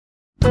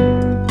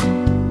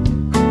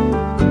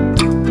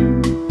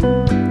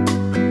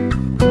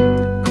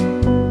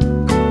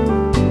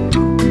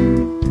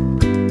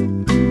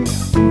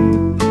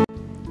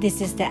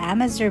This is the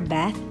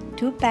AmazerBath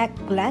 2-pack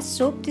glass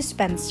soap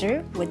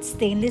dispenser with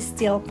stainless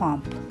steel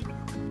pump.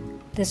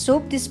 The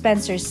soap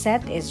dispenser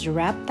set is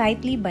wrapped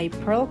tightly by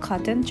pearl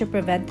cotton to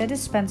prevent the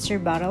dispenser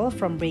bottle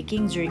from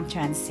breaking during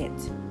transit.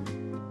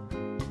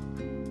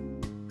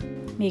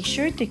 Make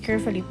sure to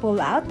carefully pull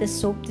out the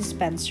soap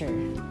dispenser.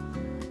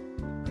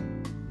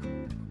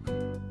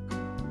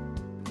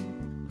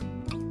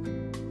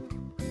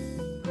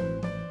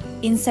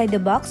 Inside the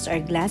box are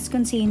glass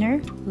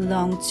container,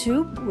 long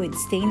tube with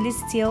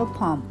stainless steel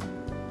pump.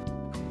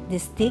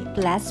 This thick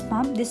glass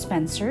pump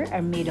dispenser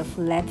are made of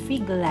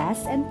lead-free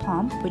glass and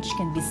pump which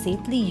can be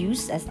safely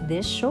used as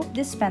dish soap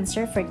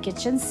dispenser for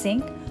kitchen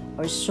sink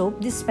or soap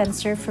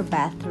dispenser for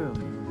bathroom.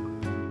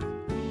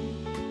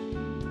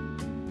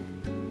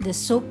 The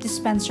soap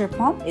dispenser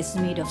pump is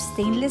made of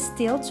stainless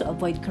steel to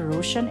avoid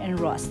corrosion and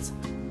rust.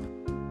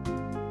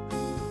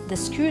 The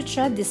screw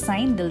thread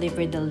design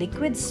delivers the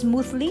liquid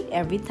smoothly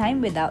every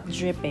time without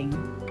dripping.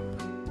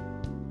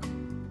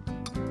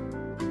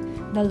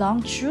 The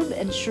long tube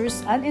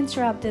ensures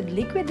uninterrupted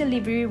liquid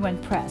delivery when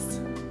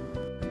pressed.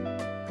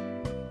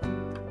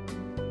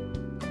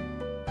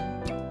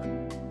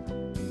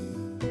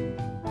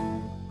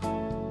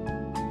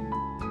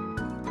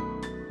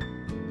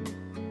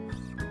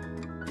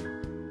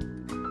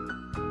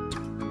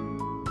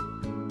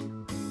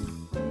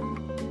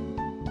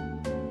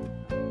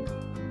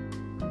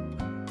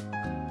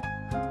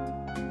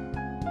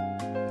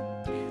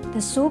 The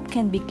soap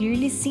can be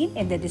clearly seen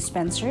in the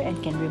dispenser and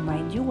can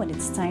remind you when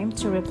it's time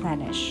to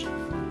replenish.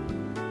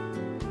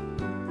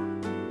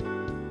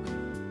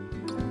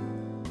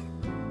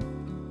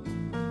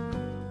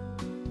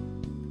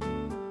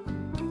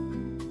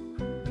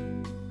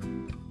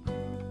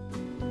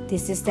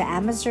 This is the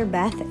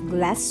AmazerBath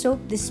glass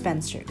soap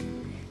dispenser.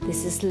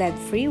 This is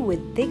lead-free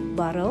with thick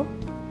bottle,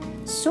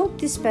 soap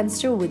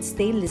dispenser with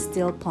stainless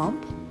steel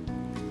pump,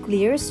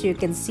 clear so you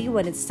can see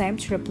when it's time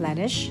to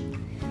replenish.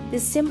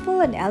 This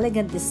simple and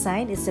elegant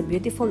design is a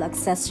beautiful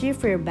accessory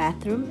for your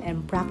bathroom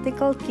and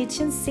practical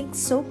kitchen sink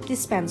soap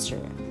dispenser.